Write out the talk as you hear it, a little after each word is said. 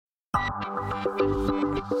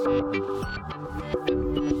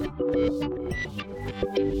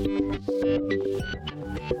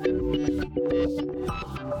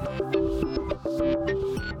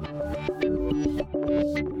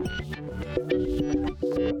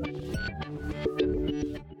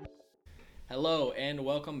Hello and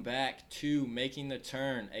welcome back to Making the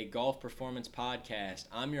Turn, a golf performance podcast.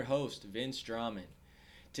 I'm your host, Vince Drummond.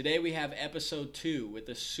 Today we have episode 2 with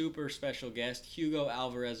a super special guest, Hugo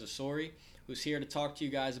Alvarez Asori, who's here to talk to you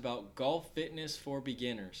guys about golf fitness for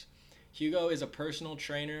beginners. Hugo is a personal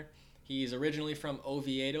trainer. He's originally from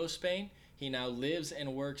Oviedo, Spain. He now lives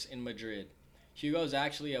and works in Madrid. Hugo is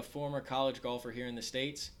actually a former college golfer here in the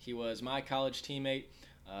States. He was my college teammate,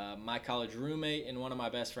 my college roommate, and one of my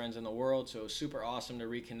best friends in the world, so it was super awesome to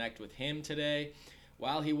reconnect with him today.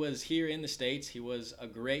 While he was here in the States, he was a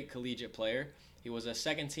great collegiate player. He was a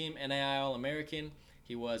second-team NAI All-American.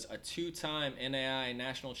 He was a 2-time NAI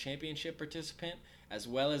National Championship participant, as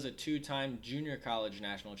well as a 2-time Junior College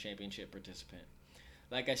National Championship participant.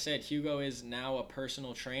 Like I said, Hugo is now a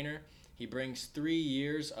personal trainer. He brings 3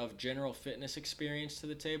 years of general fitness experience to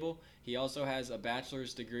the table. He also has a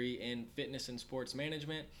bachelor's degree in fitness and sports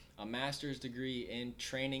management, a master's degree in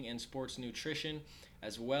training and sports nutrition,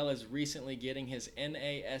 as well as recently getting his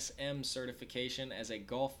NASM certification as a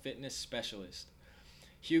golf fitness specialist.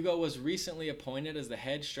 Hugo was recently appointed as the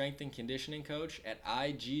head strength and conditioning coach at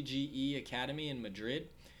IGGE Academy in Madrid.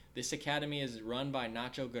 This academy is run by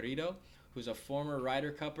Nacho Garrido, who's a former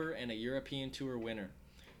Ryder Cupper and a European Tour winner.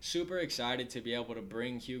 Super excited to be able to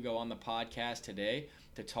bring Hugo on the podcast today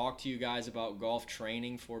to talk to you guys about golf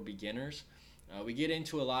training for beginners. We get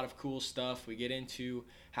into a lot of cool stuff. We get into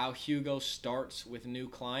how Hugo starts with new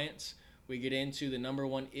clients. We get into the number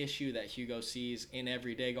one issue that Hugo sees in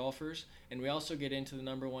everyday golfers. And we also get into the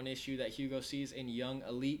number one issue that Hugo sees in young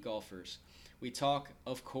elite golfers. We talk,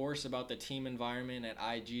 of course, about the team environment at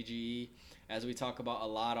IGGE, as we talk about a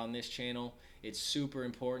lot on this channel. It's super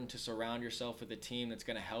important to surround yourself with a team that's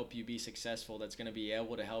going to help you be successful, that's going to be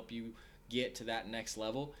able to help you get to that next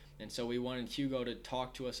level. And so we wanted Hugo to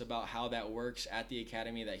talk to us about how that works at the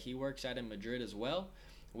academy that he works at in Madrid as well.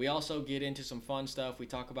 We also get into some fun stuff. We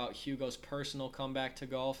talk about Hugo's personal comeback to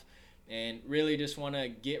golf and really just want to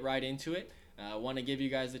get right into it. I want to give you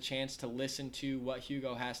guys the chance to listen to what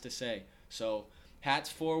Hugo has to say. So hats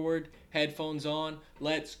forward, headphones on,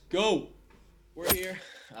 let's go! We're here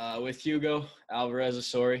with Hugo Alvarez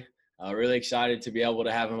Asori. Really excited to be able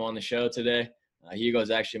to have him on the show today. Hugo's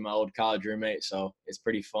actually my old college roommate, so it's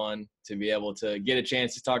pretty fun to be able to get a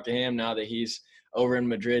chance to talk to him now that he's over in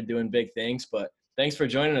Madrid doing big things. But thanks for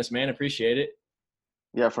joining us, man. Appreciate it.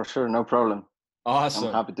 Yeah, for sure. No problem. Awesome.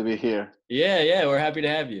 I'm happy to be here. Yeah, we're happy to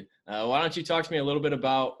have you. Why don't you talk to me a little bit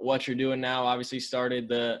about what you're doing now? Obviously started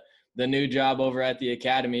the new job over at the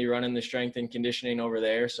academy, running the strength and conditioning over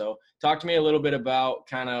there. So talk to me a little bit about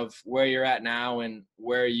kind of where you're at now and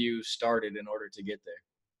where you started in order to get there.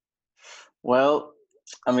 Well,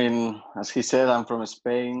 I mean, as he said, I'm from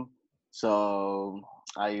Spain. So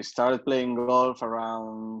I started playing golf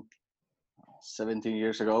around 17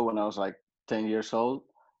 years ago when I was like 10 years old.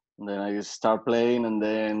 And then I just started playing, and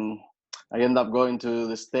then I ended up going to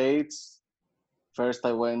the States. First,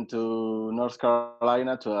 I went to North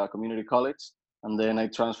Carolina to a community college, and then I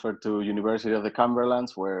transferred to University of the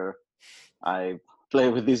Cumberlands, where I play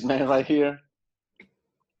with this man right here.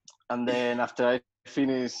 And then after I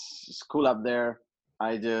finished school up there,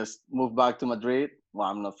 I just moved back to Madrid. Well,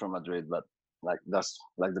 I'm not from Madrid, but like that's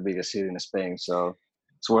like the biggest city in Spain, so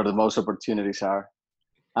it's where the most opportunities are.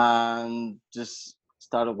 And just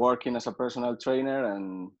started working as a personal trainer,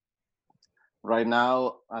 and right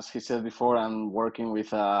now, as he said before, I'm working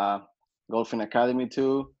with a golfing academy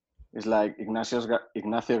too. It's like Ignacio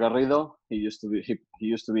Garrido. He used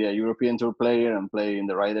to be a European Tour player and play in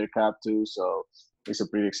the Ryder Cup too. So it's a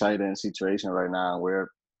pretty exciting situation right now.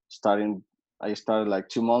 I started like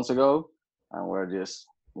 2 months ago, and we're just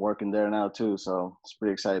working there now too. So it's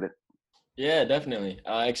pretty excited. Yeah, definitely.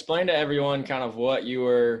 Explain to everyone kind of what you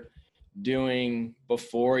were doing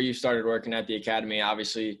before you started working at the academy.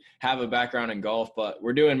 Obviously have a background in golf, but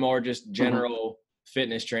we're doing more just general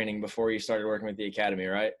fitness training before you started working with the academy,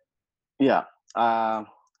 right? Yeah.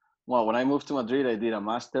 Well, when I moved to Madrid, I did a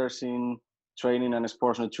master's in training and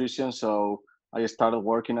sports nutrition. So I started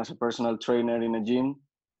working as a personal trainer in a gym.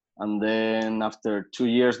 And then after 2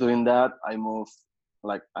 years doing that,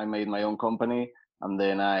 I made my own company. And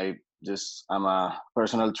then I'm a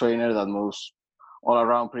personal trainer that moves all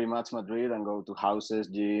around pretty much Madrid and go to houses,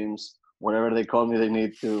 gyms, wherever they call me, they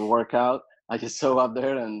need to work out. I just show up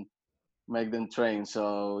there and make them train.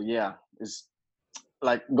 So yeah,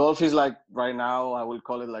 like golf is like right now, I will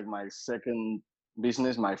call it like my second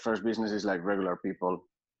business. My first business is like regular people.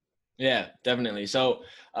 Yeah, definitely. So,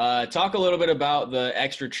 talk a little bit about the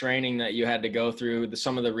extra training that you had to go through,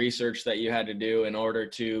 some of the research that you had to do in order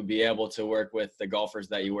to be able to work with the golfers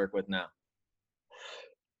that you work with now.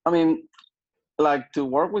 I mean, like to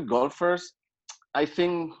work with golfers, I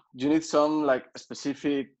think you need some like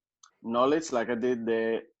specific knowledge. Like I did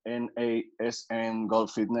the NASM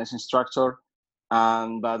golf fitness instructor,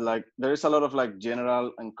 and but like there is a lot of like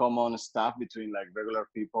general and common stuff between like regular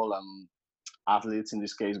people and athletes, in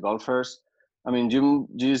this case golfers. I mean, you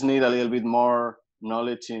just need a little bit more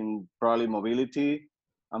knowledge in probably mobility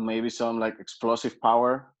and maybe some like explosive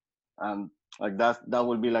power, and like that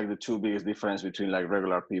would be like the two biggest difference between like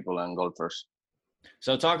regular people and golfers.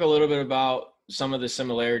 So, talk a little bit about some of the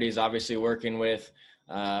similarities, obviously working with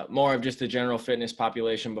more of just the general fitness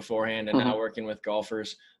population beforehand and now Mm-hmm. working with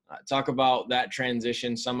golfers. Talk about that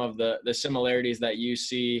transition, some of the similarities that you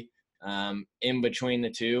see in between the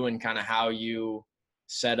two, and kind of how you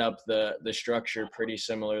set up the structure pretty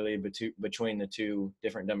similarly between the two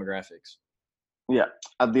different demographics. Yeah,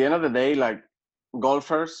 at the end of the day, like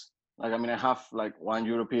golfers, like I mean, I have like one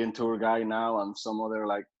European tour guy now and some other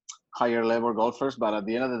like higher level golfers, but at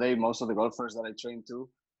the end of the day, most of the golfers that I train to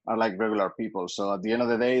are like regular people. So at the end of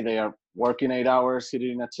the day, they are working 8 hours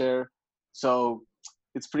sitting in a chair. So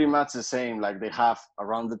it's pretty much the same. Like they have a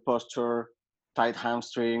rounded posture, tight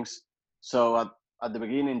hamstrings. So at the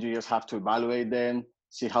beginning, you just have to evaluate them,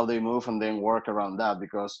 see how they move, and then work around that.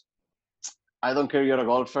 Because I don't care you're a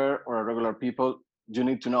golfer or a regular people, you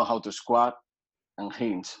need to know how to squat and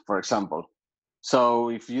hinge, for example. So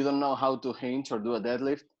if you don't know how to hinge or do a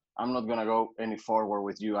deadlift, I'm not gonna go any forward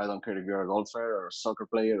with you. I don't care if you're a golfer or a soccer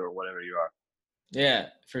player or whatever you are. Yeah,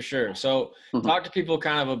 for sure. So Mhm. talk to people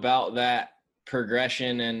kind of about that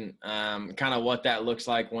progression and kind of what that looks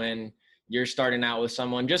like when you're starting out with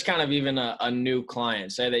someone, just kind of even a new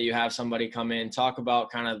client. Say that you have somebody come in, talk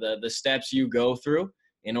about kind of the steps you go through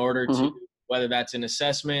in order to, Mhm. whether that's an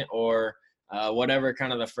assessment or whatever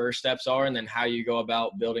kind of the first steps are, and then how you go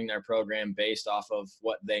about building their program based off of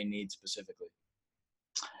what they need specifically.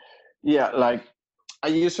 Yeah, like I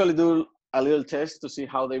usually do a little test to see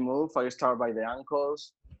how they move. I start by the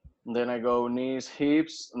ankles, and then I go knees,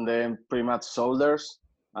 hips, and then pretty much shoulders,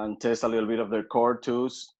 and test a little bit of their core too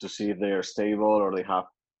to see if they're stable or they have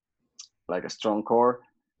like a strong core.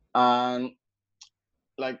 And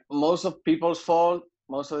like most of people's fault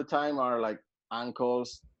most of the time are like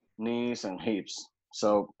ankles, knees, and hips.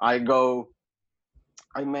 So I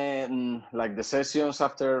mean, like the sessions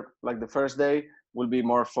after like the first day will be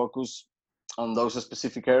more focused on those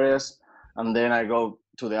specific areas, and then I go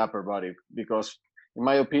to the upper body because, in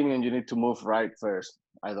my opinion, you need to move right first.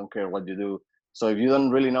 I don't care what you do. So if you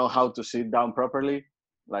don't really know how to sit down properly,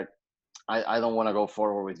 like I don't want to go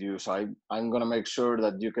forward with you. So I'm gonna make sure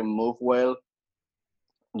that you can move well,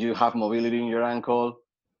 you have mobility in your ankle,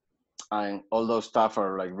 and all those stuff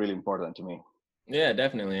are like really important to me. Yeah,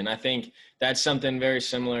 definitely. And I think that's something very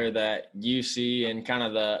similar that you see in kind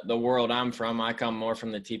of the world I'm from. I come more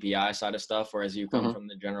from the TPI side of stuff, whereas you come Hmm. from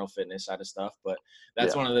the general fitness side of stuff. But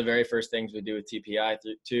that's Yeah. one of the very first things we do with TPI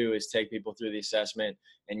too, is take people through the assessment,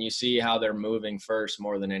 and you see how they're moving first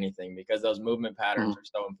more than anything, because those movement patterns Hmm. are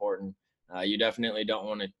so important. You definitely don't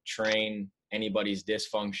want to train anybody's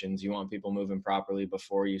dysfunctions. You want people moving properly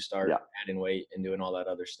before you start Yeah. adding weight and doing all that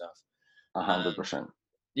other stuff. a hundred Um, percent.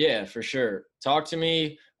 yeah, for sure. Talk to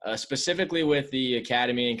me specifically with the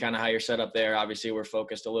academy and kind of how you're set up there. Obviously, we're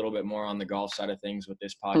focused a little bit more on the golf side of things with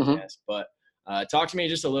this Hmm. podcast, but talk to me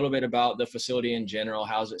just a little bit about the facility in general.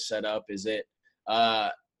 How's it set up? Is it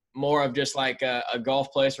uh, more of just like a golf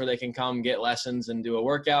place where they can come get lessons and do a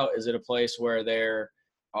workout? Is it a place where there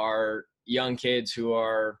are young kids who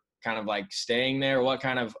are kind of like staying there? What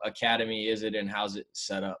kind of academy is it, and how's it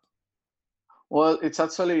set up? Well, it's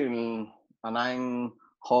actually in a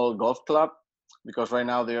 9-hole golf club because right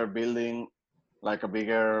now they are building like a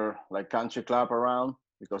bigger like country club around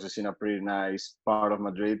because it's in a pretty nice part of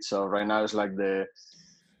Madrid. So right now it's like the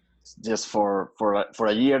just for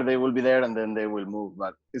a year they will be there and then they will move.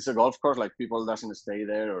 But it's a golf course. Like people doesn't stay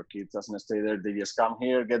there or kids doesn't stay there. They just come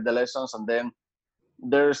here, get the lessons, and then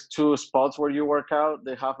there's two spots where you work out.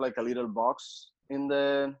 They have like a little box in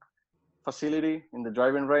the facility in the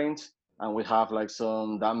driving range, and we have like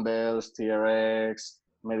some dumbbells, TRX,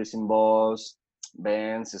 medicine balls,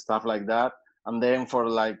 bands, stuff like that. And then for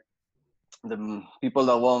like the people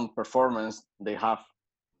that want performance, they have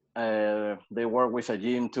they work with a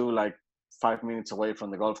gym too, like 5 minutes away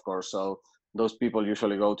from the golf course. So those people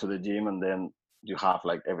usually go to the gym, and then you have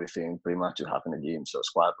like everything pretty much you have in the gym. So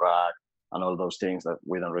squat rack, and all those things that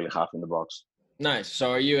we don't really have in the box. Nice.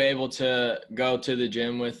 So are you able to go to the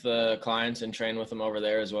gym with clients and train with them over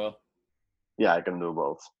there as well? Yeah, I can do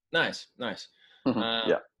both. Nice.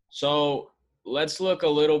 Yeah. So let's look a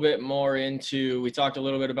little bit more into, we talked a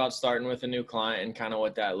little bit about starting with a new client and kind of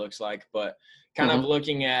what that looks like, but kind of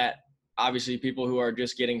looking at obviously people who are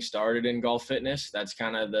just getting started in golf fitness. That's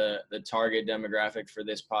kind of the target demographic for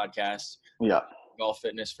this podcast. Yeah. Golf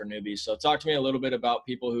fitness for newbies. So talk to me a little bit about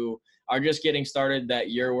people who are just getting started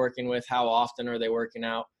that you're working with. How often are they working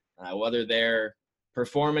out? Whether they're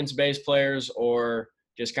performance-based players or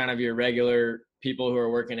just kind of your regular people who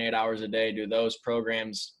are working 8 hours a day. Do those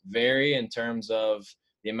programs vary in terms of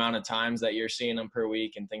the amount of times that you're seeing them per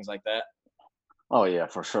week and things like that? Oh yeah,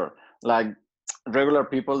 for sure. Like regular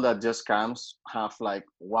people that just comes have like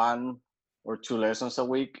 1 or 2 lessons a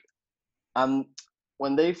week. And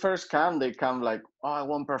when they first come, they come like, oh, I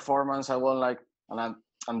want performance. I want like,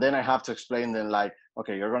 and then I have to explain them like,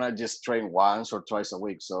 okay, you're going to just train once or twice a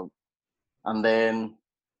week. So, and then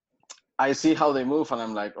I see how they move and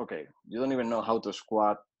I'm like, okay, you don't even know how to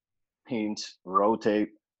squat, hinge, rotate.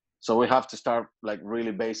 So we have to start like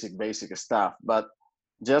really basic stuff. But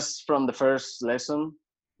just from the first lesson,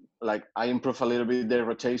 like I improve a little bit their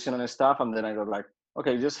rotation and stuff. And then I go like,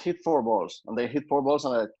 okay, just hit 4 balls. And they hit 4 balls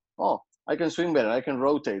and I'm like, oh, I can swing better. I can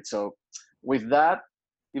rotate. So with that,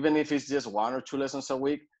 even if it's just 1 or 2 lessons a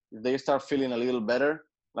week, if they start feeling a little better,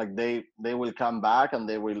 like they will come back and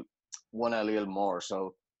they will want a little more.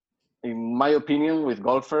 So in my opinion, with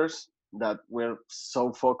golfers that we're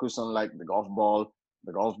so focused on like the golf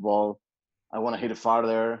ball, I want to hit it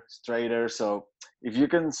farther, straighter. So if you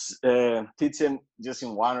can teach them just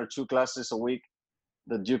in 1 or 2 classes a week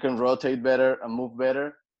that you can rotate better and move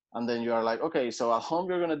better, and then you are like, okay, so at home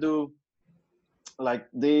you're gonna do like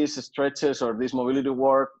these stretches or this mobility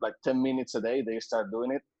work like 10 minutes a day. They start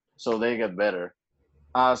doing it, so they get better.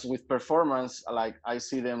 As with performance, like I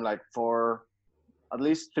see them like for at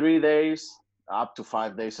least 3 days up to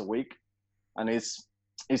 5 days a week, and it's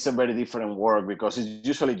a very different work because it's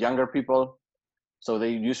usually younger people, so they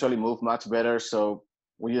usually move much better. So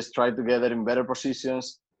we just try to get it in better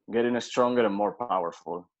positions, getting stronger and more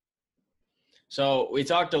powerful. So we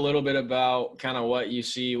talked a little bit about kind of what you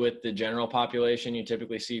see with the general population. You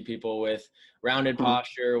typically see people with rounded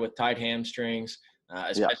posture, with tight hamstrings,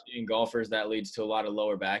 especially in golfers. That leads to a lot of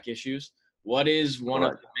lower back issues. What is one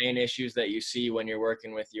of the main issues that you see when you're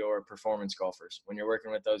working with your performance golfers? When you're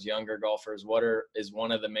working with those younger golfers, is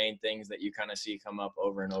one of the main things that you kind of see come up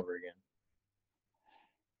over and over again?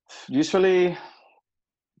 Usually,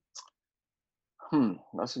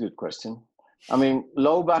 that's a good question. I mean,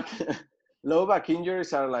 low back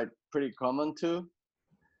injuries are like pretty common too.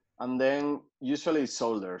 And then usually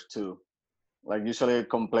shoulders too. Like usually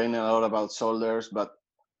complaining a lot about shoulders, but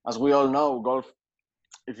as we all know, golf,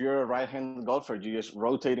 if you're a right-handed golfer, you just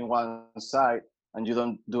rotating one side and you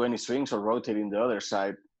don't do any swings or rotating the other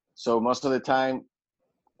side. So most of the time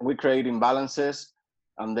we create imbalances,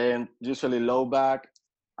 and then usually low back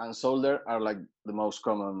and shoulder are like the most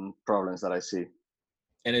common problems that I see.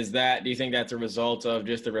 And do you think that's a result of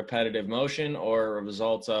just the repetitive motion or a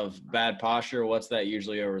result of bad posture? What's that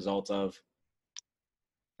usually a result of?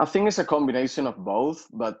 I think it's a combination of both,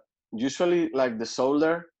 but usually like the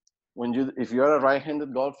shoulder, if you're a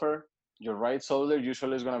right-handed golfer, your right shoulder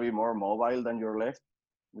usually is going to be more mobile than your left,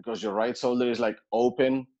 because your right shoulder is like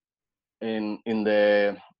open in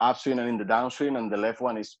the upswing and in the downswing, and the left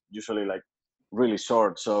one is usually like really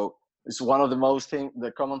short. So it's one of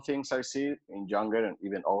the common things I see in younger and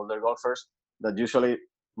even older golfers, that usually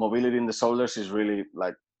mobility in the shoulders is really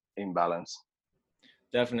like imbalance.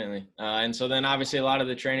 Definitely. And so then obviously a lot of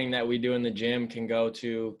the training that we do in the gym can go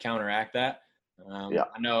to counteract that.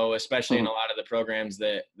 I know, especially in a lot of the programs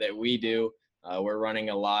that we do, we're running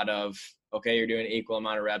a lot of, okay, you're doing equal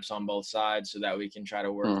amount of reps on both sides so that we can try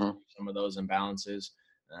to work through some of those imbalances.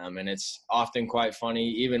 And it's often quite funny,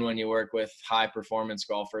 even when you work with high performance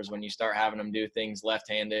golfers, when you start having them do things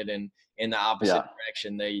left-handed and in the opposite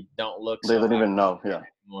direction, they don't look they don't even know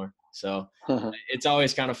anymore. So it's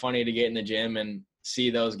always kind of funny to get in the gym and see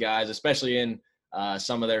those guys, especially in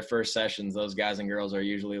some of their first sessions. Those guys and girls are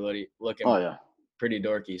usually looking pretty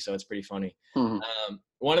dorky, so it's pretty funny.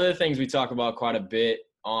 One of the things we talk about quite a bit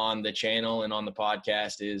on the channel and on the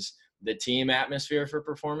podcast is the team atmosphere for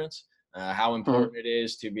performance. How important it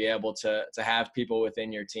is to be able to have people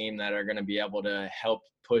within your team that are going to be able to help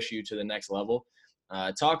push you to the next level.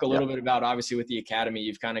 Talk a little bit about, obviously with the academy,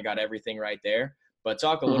 you've kind of got everything right there, but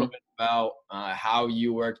talk a little bit about how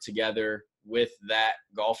you work together with that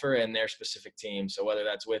golfer and their specific team. So whether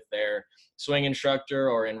that's with their swing instructor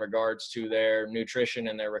or in regards to their nutrition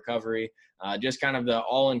and their recovery, just kind of the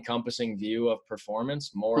all-encompassing view of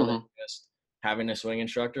performance more than just having a swing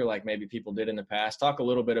instructor like maybe people did in the past. Talk a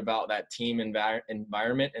little bit about that team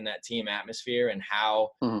environment and that team atmosphere and how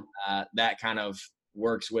that kind of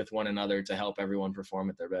works with one another to help everyone perform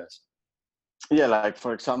at their best. Yeah, like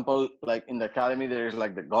for example, like in the academy, there's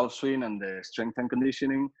like the golf swing and the strength and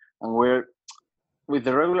conditioning, and we're with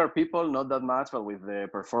the regular people, not that much, but with the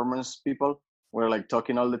performance people, we're like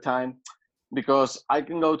talking all the time, because I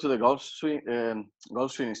can go to the golf swing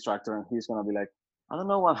instructor, and he's gonna be like, I don't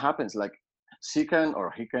know what happens. Like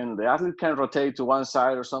the athlete can rotate to one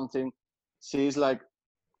side or something. She's like,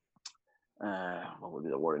 what would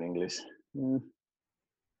be the word in English?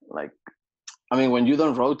 Like, I mean, when you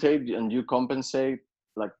don't rotate and you compensate,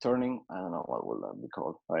 like turning, I don't know what would that be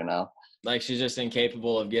called right now. Like she's just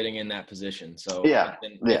incapable of getting in that position. So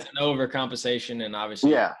it's an overcompensation, and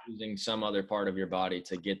obviously using some other part of your body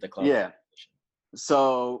to get the club. Yeah.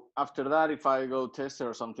 So after that, if I go test her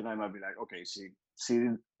or something, I might be like, okay, see,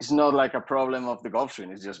 it's not like a problem of the golf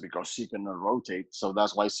swing. It's just because she cannot rotate. So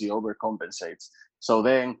that's why she overcompensates. So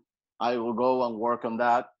then I will go and work on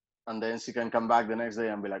that. And then she can come back the next day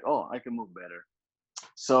and be like, oh, I can move better.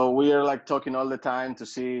 So we are like talking all the time to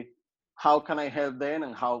see how can I help them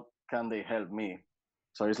and how can they help me.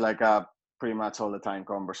 So it's like a pretty much all the time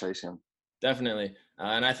conversation. Definitely.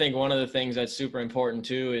 And I think one of the things that's super important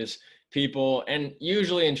too is people, and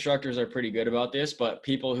usually instructors are pretty good about this, but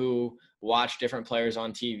people who watch different players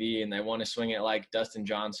on TV and they want to swing it like Dustin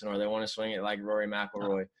Johnson, or they want to swing it like Rory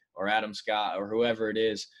McIlroy or Adam Scott or whoever it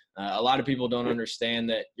is. A lot of people don't understand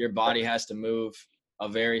that your body has to move a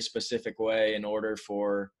very specific way in order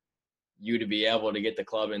for you to be able to get the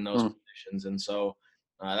club in those positions. And so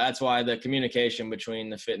that's why the communication between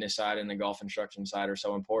the fitness side and the golf instruction side are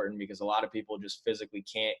so important, because a lot of people just physically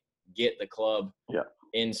can't get the club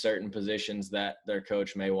in certain positions that their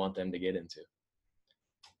coach may want them to get into.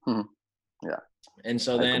 Yeah. And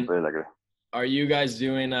so then are you guys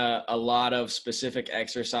doing a lot of specific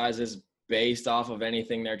exercises based off of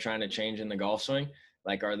anything they're trying to change in the golf swing?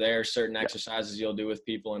 Like, are there certain exercises you'll do with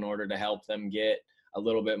people in order to help them get a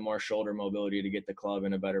little bit more shoulder mobility to get the club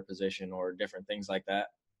in a better position, or different things like that?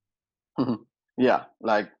 Yeah,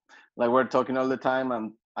 like we're talking all the time,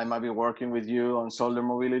 and I might be working with you on shoulder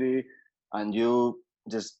mobility, and you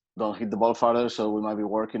just don't hit the ball farther. So we might be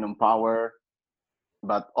working on power,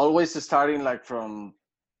 but always starting like from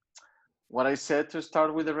what I said to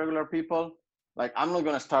start with the regular people. Like, I'm not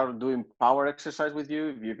gonna start doing power exercise with you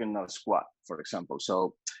if you cannot squat, for example.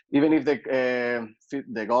 So even if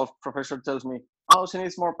the golf professor tells me, oh, she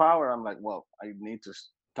needs more power, I'm like, well, I need to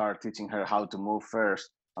start teaching her how to move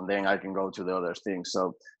first, and then I can go to the other things.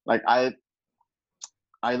 So like I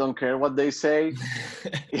don't care what they say.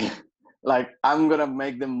 Like, I'm gonna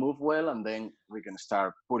make them move well, and then we can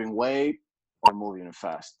start putting weight or moving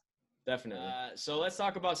fast. Definitely. So let's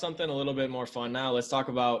talk about something a little bit more fun now. Let's talk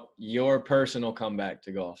about your personal comeback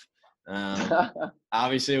to golf.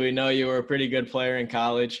 Obviously, we know you were a pretty good player in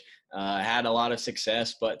college, had a lot of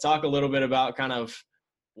success, but talk a little bit about kind of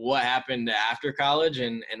what happened after college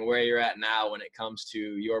and where you're at now when it comes to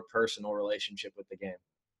your personal relationship with the game.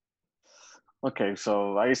 Okay,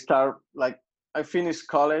 so I finished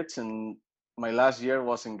college, and my last year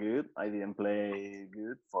wasn't good. I didn't play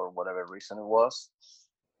good for whatever reason it was.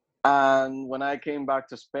 And when I came back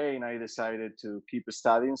to Spain, I decided to keep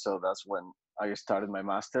studying. So that's when I started my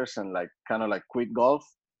master's and kind of quit golf.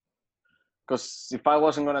 Because if I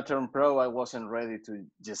wasn't going to turn pro, I wasn't ready to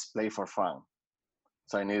just play for fun.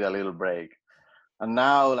 So I need a little break. And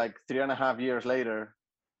now, 3.5 years later,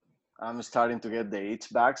 I'm starting to get the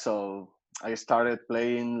itch back. So I started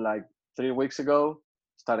playing 3 weeks ago,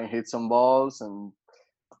 starting to hit some balls, and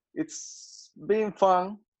it's been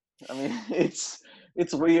fun. I mean,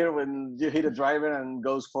 it's weird when you hit a driver and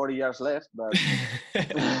goes 40 yards left, but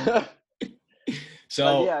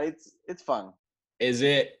so but yeah, it's fun.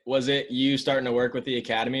 Was it you starting to work with the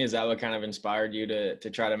academy? Is that what kind of inspired you to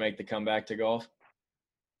try to make the comeback to golf?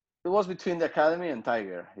 It was between the academy and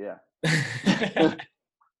Tiger, yeah.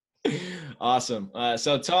 Awesome.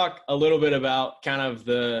 So talk a little bit about kind of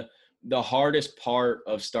the hardest part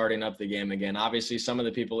of starting up the game again. Obviously, some of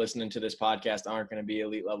the people listening to this podcast aren't going to be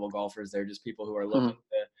elite level golfers. They're just people who are looking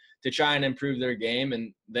to try and improve their game,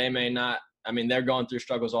 and they may not. I mean, they're going through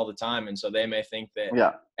struggles all the time, and so they may think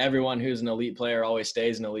that everyone who's an elite player always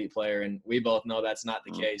stays an elite player, and we both know that's not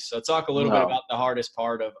the case. So talk a little bit about the hardest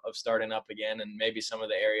part of starting up again, and maybe some of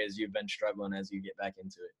the areas you've been struggling as you get back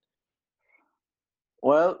into it.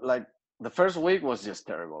 Well, the first week was just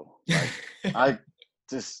terrible. Like I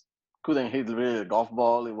just couldn't hit really the golf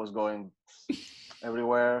ball. It was going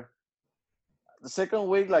everywhere. The second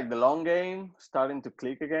week, like the long game, starting to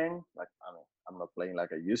click again. Like I mean, I'm not playing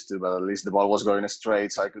like I used to, but at least the ball was going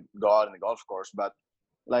straight, so I could go out in the golf course. But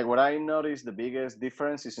like what I noticed, the biggest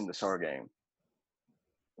difference is in the short game.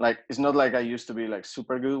 Like it's not like I used to be like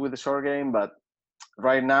super good with the short game, but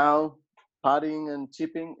right now, putting and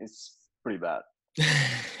chipping is pretty bad.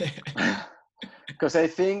 Because I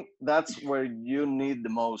think that's where you need the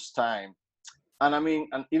most time. And I mean,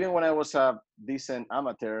 and even when I was a decent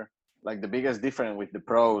amateur, like the biggest difference with the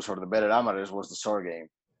pros or the better amateurs was the short game.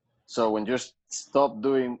 So when you stop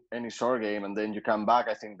doing any short game and then you come back,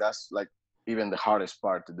 I think that's like even the hardest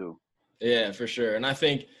part to do. Yeah, for sure. And I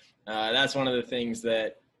think that's one of the things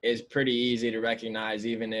that is pretty easy to recognize,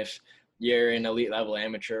 even if you're an elite level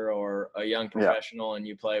amateur or a young professional and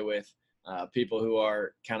you play with people who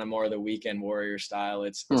are kind of more of the weekend warrior style.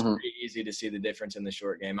 It's pretty easy to see the difference in the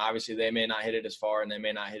short game. Obviously, they may not hit it as far and they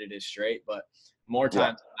may not hit it as straight, but more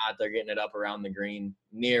times than not, they're getting it up around the green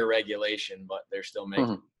near regulation, but they're still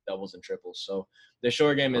making doubles and triples. So the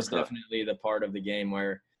short game is definitely the part of the game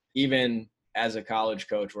where even as a college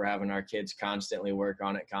coach, we're having our kids constantly work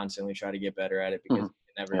on it, constantly try to get better at it because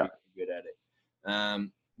they can never be good at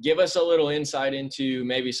it. Give us a little insight into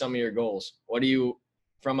maybe some of your goals. What do you,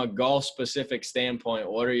 from a golf specific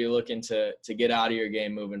standpoint, what are you looking to get out of your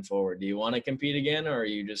game moving forward? Do you want to compete again, or are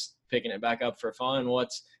you just picking it back up for fun?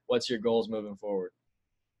 What's your goals moving forward?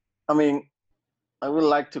 I mean, I would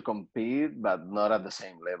like to compete, but not at the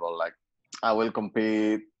same level. Like I will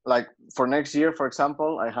compete, like for next year, for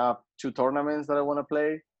example, I have 2 tournaments that I want to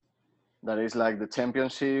play. That is like the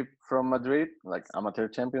championship from Madrid, like amateur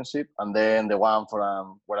championship, and then the one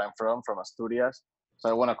from where I'm from Asturias. So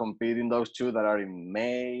I want to compete in those 2 that are in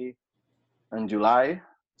May and July.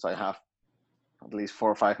 So I have at least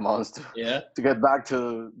 4 or 5 months to get back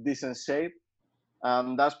to decent shape.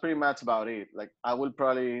 That's pretty much about it. Like I will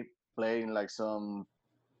probably play in like some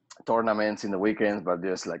tournaments in the weekends, but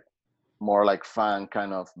just like more like fun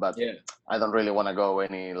kind of, but I don't really want to go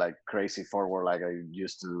any like crazy forward like I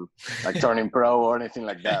used to, like turning pro or anything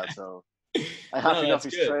like that. So I have enough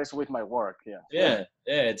stress with my work. Yeah,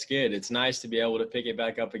 it's good. It's nice to be able to pick it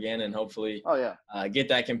back up again and hopefully get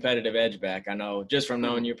that competitive edge back. I know just from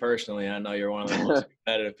knowing you personally, I know you're one of the most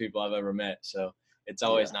competitive people I've ever met. So it's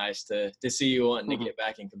always nice to see you wanting to get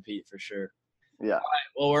back and compete for sure. Yeah. All right.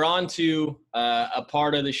 Well, we're on to a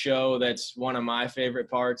part of the show that's one of my favorite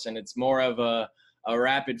parts, and it's more of a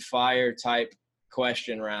rapid fire type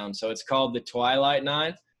question round. So it's called the Twilight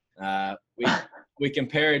Nine. We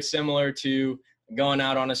compare it similar to going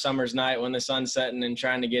out on a summer's night when the sun's setting and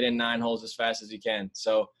trying to get in 9 holes as fast as you can.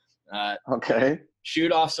 So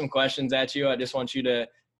shoot off some questions at you. I just want you to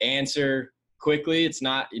answer quickly. It's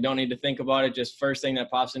not, you don't need to think about it. Just first thing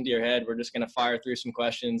that pops into your head. We're just going to fire through some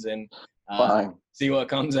questions and see what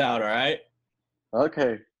comes out. All right.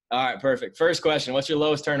 Okay. All right. Perfect. First question. What's your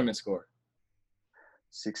lowest tournament score?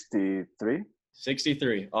 63.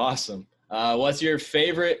 63. Awesome. What's your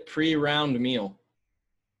favorite pre-round meal?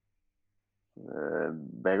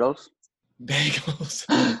 Bagels. Bagels.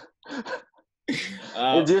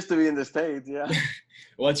 It used to be in the States. Yeah.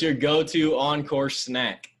 What's your go-to on-course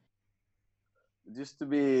snack? It used to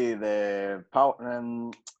be the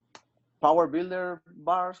power builder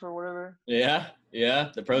bars or whatever. Yeah.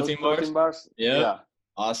 The protein bars. Yeah.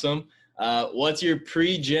 Awesome. What's your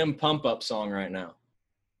pre-gym pump-up song right now?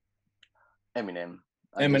 Eminem.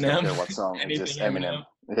 Eminem. I don't care what song. It's just Eminem.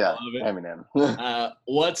 Yeah, Eminem.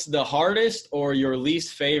 What's the hardest or your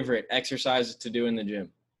least favorite exercises to do in the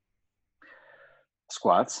gym?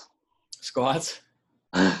 Squats.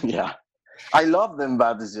 Yeah. I love them,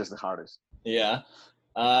 but it's just the hardest. Yeah.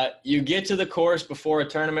 You get to the course before a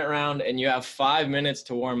tournament round and you have 5 minutes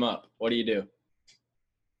to warm up. What do you do?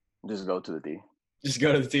 Just go to the tee. Just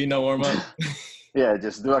go to the tee, no warm up? Yeah,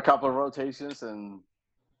 just do a couple of rotations and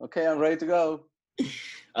okay, I'm ready to go.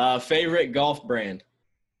 Favorite golf brand?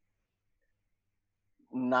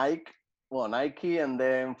 Nike, and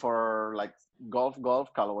then for like golf,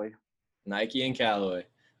 Callaway. Nike and Callaway.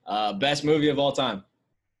 Best movie of all time?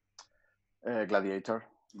 Gladiator.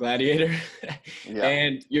 Yeah.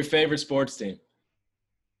 And your favorite sports team?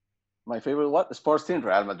 My favorite sports team?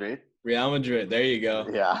 Real Madrid. There you go.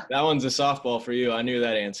 Yeah. That one's a softball for you. I knew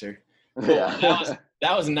that answer. Cool. Yeah.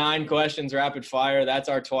 That was 9 questions rapid fire. That's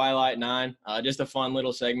our Twilight 9. Just a fun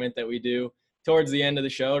little segment that we do towards the end of the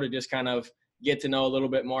show to just kind of get to know a little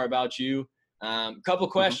bit more about you. Couple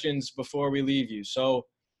questions before we leave you. So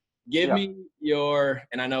Give Yeah. me your,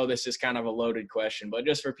 and I know this is kind of a loaded question, but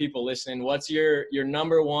just for people listening, what's your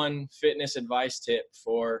number one fitness advice tip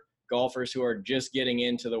for golfers who are just getting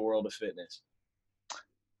into the world of fitness?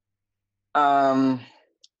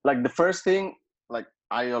 Like the first thing, like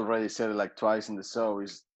I already said it like twice in the show,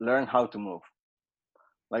 is learn how to move.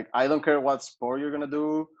 Like I don't care what sport you're gonna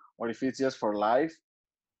do or if it's just for life.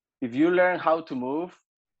 If you learn how to move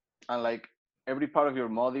and like every part of your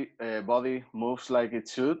body moves like it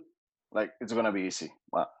should, like it's gonna be easy.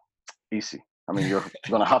 Well, easy. I mean, you're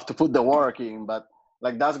gonna have to put the work in, but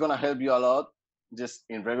like that's gonna help you a lot just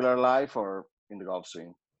in regular life or in the golf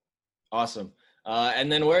swing. Awesome.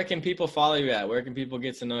 And then where can people follow you at? Where can people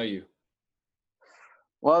get to know you?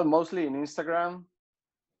 Well, mostly in Instagram,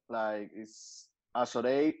 like it's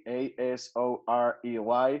Asorey,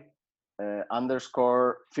 ASOREY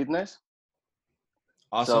underscore fitness.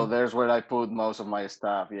 So Awesome. there's where I put most of my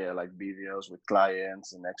stuff. Yeah, like videos with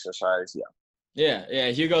clients and exercise. Yeah. Yeah.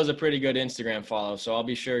 Hugo's a pretty good Instagram follow, so I'll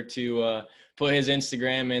be sure to put his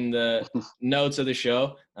Instagram in the notes of the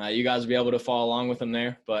show. You guys will be able to follow along with him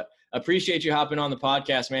there. But appreciate you hopping on the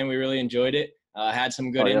podcast, man. We really enjoyed it. Had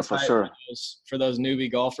some good Yeah, for insight sure. for those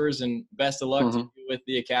newbie golfers, and best of luck to Mhm. you with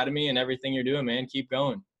the academy and everything you're doing, man. Keep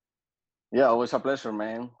going. Yeah, always a pleasure,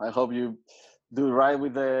 man. I hope you do right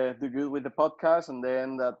with do good with the podcast, and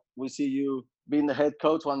then that we see you being the head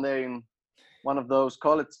coach one day in one of those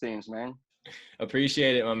college teams, man.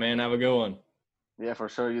 Appreciate it, my man. Have a good one. Yeah, for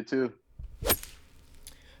sure. You too.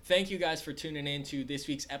 Thank you guys for tuning in to this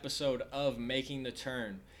week's episode of Making the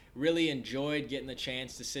Turn. Really enjoyed getting the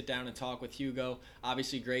chance to sit down and talk with Hugo.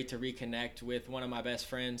 Obviously great to reconnect with one of my best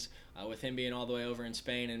friends, with him being all the way over in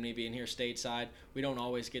Spain and me being here stateside. We don't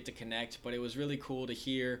always get to connect, but it was really cool to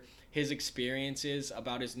hear his experiences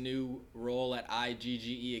about his new role at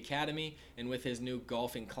IGGE Academy and with his new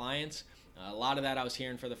golfing clients. A lot of that I was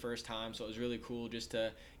hearing for the first time, so it was really cool just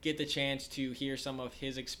to get the chance to hear some of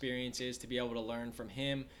his experiences, to be able to learn from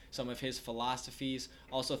him, some of his philosophies.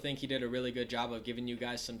 Also think he did a really good job of giving you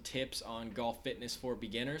guys some tips on golf fitness for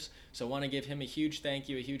beginners. So I want to give him a huge thank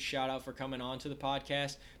you, a huge shout out for coming on to the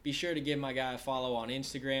podcast. Be sure to give my guy a follow on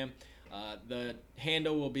Instagram. The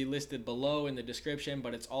handle will be listed below in the description,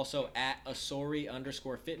 but it's also at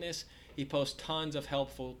Asorey_fitness. He posts tons of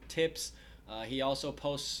helpful tips. He also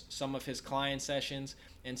posts some of his client sessions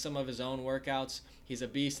and some of his own workouts. He's a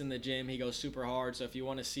beast in the gym. He goes super hard. So if you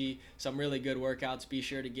want to see some really good workouts, be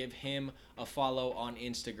sure to give him a follow on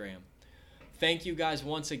Instagram. Thank you guys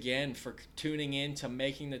once again for tuning in to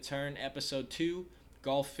Making the Turn Episode 2,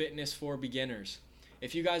 Golf Fitness for Beginners.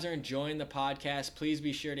 If you guys are enjoying the podcast, please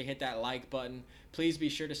be sure to hit that like button. Please be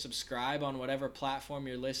sure to subscribe on whatever platform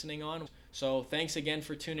you're listening on. So thanks again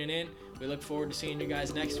for tuning in. We look forward to seeing you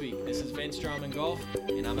guys next week. This is Vince Strawman Golf,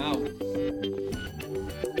 and I'm out.